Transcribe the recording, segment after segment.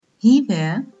Hey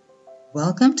there,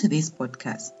 welcome to this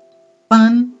podcast,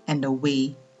 Fun and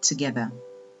Away Together.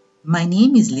 My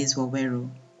name is Liz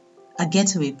Waweru, a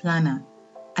getaway planner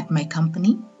at my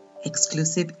company,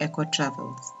 Exclusive Eco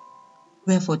Travels,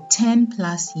 where for 10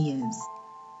 plus years,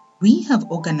 we have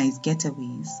organized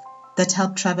getaways that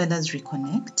help travelers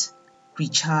reconnect,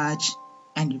 recharge,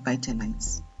 and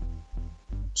revitalize.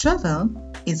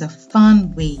 Travel is a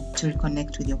fun way to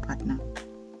reconnect with your partner,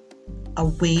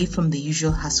 away from the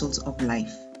usual hassles of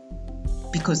life.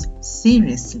 Because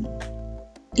seriously,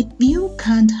 if you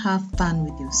can't have fun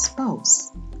with your spouse,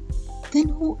 then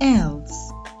who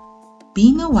else?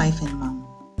 Being a wife and mom,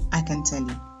 I can tell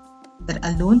you that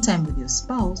alone time with your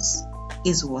spouse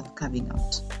is worth carving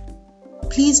out.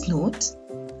 Please note,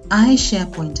 I share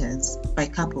pointers by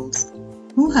couples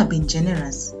who have been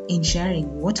generous in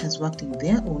sharing what has worked in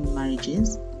their own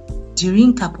marriages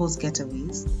during couples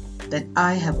getaways that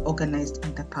I have organized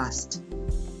in the past.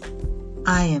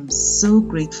 I am so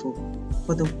grateful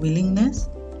for the willingness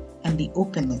and the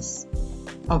openness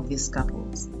of these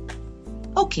couples.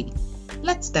 Okay,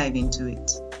 let's dive into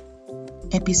it.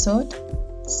 Episode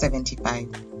 75.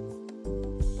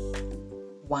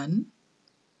 1,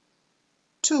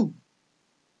 2,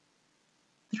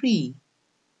 3,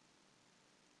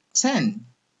 10.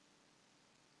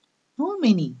 How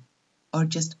many, or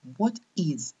just what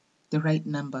is the right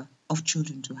number of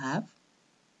children to have?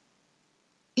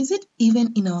 Is it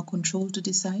even in our control to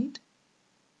decide?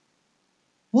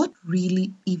 What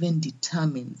really even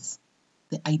determines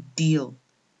the ideal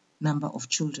number of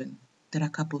children that a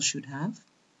couple should have?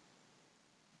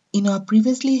 In our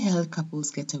previously held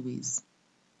couples getaways,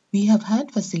 we have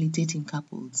had facilitating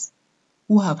couples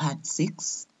who have had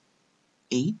 6,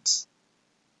 8,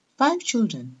 5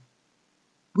 children,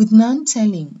 with none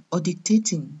telling or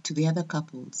dictating to the other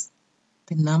couples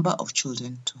the number of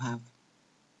children to have.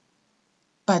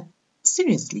 But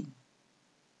seriously,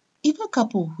 if a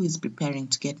couple who is preparing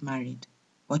to get married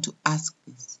were to ask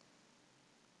this,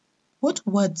 what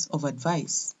words of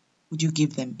advice would you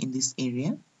give them in this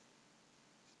area?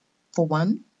 For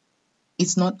one,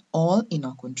 it's not all in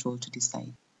our control to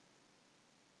decide.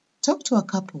 Talk to a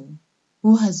couple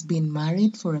who has been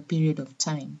married for a period of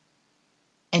time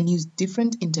and used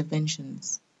different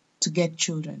interventions to get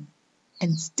children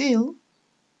and still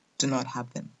do not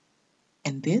have them.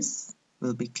 And this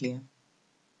will be clear.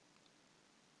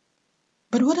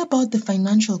 But what about the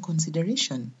financial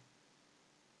consideration?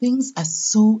 Things are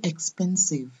so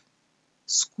expensive.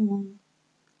 School,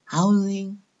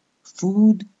 housing,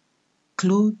 food,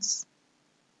 clothes.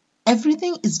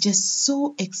 Everything is just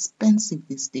so expensive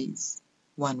these days,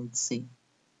 one would say.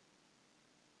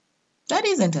 That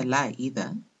isn't a lie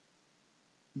either.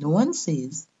 No one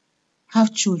says,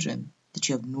 have children that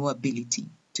you have no ability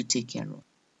to take care of.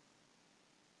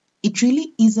 It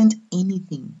really isn't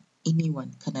anything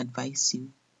anyone can advise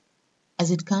you,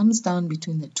 as it comes down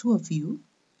between the two of you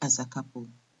as a couple.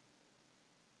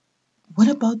 What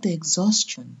about the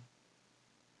exhaustion?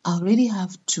 I already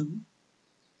have 2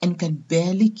 and can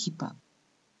barely keep up.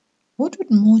 What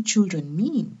would more children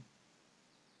mean?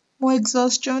 More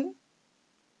exhaustion?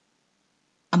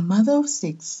 A mother of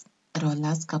 6 at our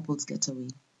last couple's getaway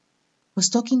was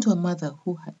talking to a mother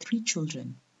who had 3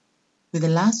 children, with the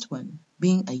last one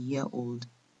being a year old,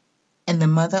 and the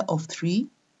mother of 3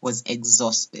 was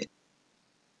exhausted.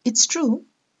 It's true,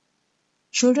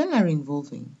 children are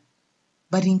involving,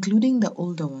 but including the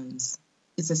older ones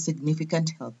is a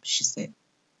significant help, she said.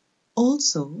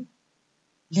 Also,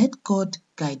 let God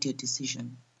guide your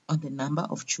decision on the number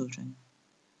of children,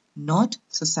 not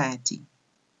society,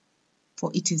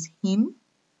 for it is Him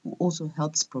who also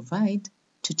helps provide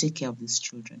to take care of these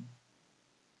children.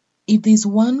 If there's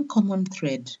one common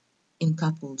thread in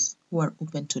couples who are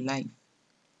open to life,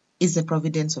 it's the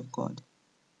providence of God.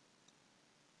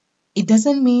 It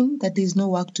doesn't mean that there's no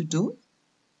work to do.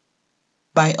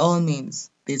 By all means,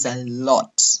 there's a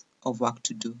lot of work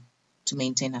to do to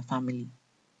maintain a family.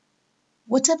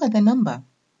 Whatever the number,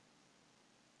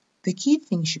 the key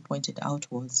thing she pointed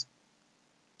out was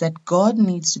that God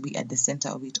needs to be at the center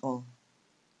of it all,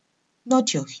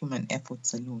 not your human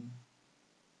efforts alone.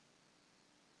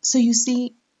 So you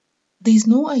see, there's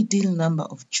no ideal number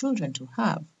of children to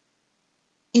have.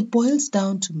 It boils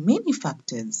down to many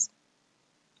factors,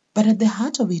 but at the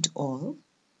heart of it all,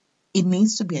 it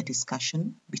needs to be a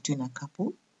discussion between a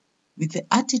couple with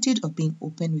the attitude of being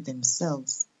open with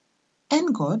themselves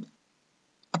and God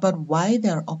about why they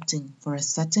are opting for a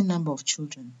certain number of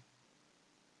children.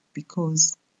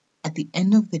 Because at the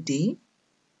end of the day,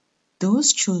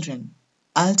 those children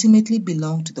ultimately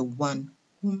belong to the one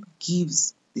whom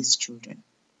gives these children.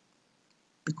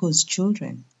 Because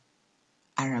children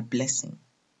are a blessing,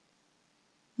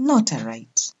 not a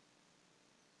right.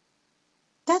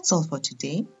 That's all for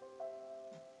today.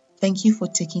 Thank you for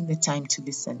taking the time to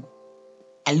listen.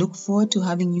 I look forward to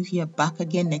having you here back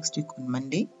again next week on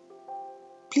Monday.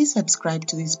 Please subscribe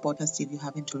to this podcast if you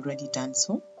haven't already done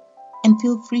so, and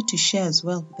feel free to share as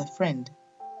well with a friend.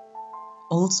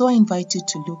 Also, I invite you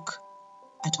to look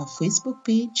at our Facebook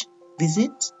page,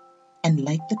 visit and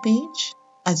like the page,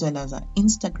 as well as our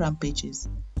Instagram pages,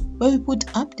 where we put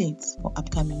updates for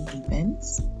upcoming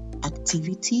events,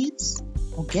 activities,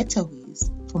 or getaways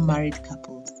for married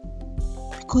couples.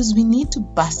 Because we need to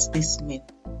bust this myth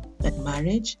that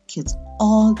marriage kills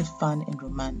all the fun and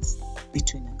romance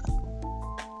between a couple.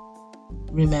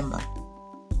 Remember,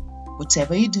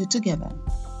 whatever you do together,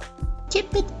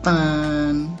 keep it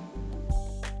fun.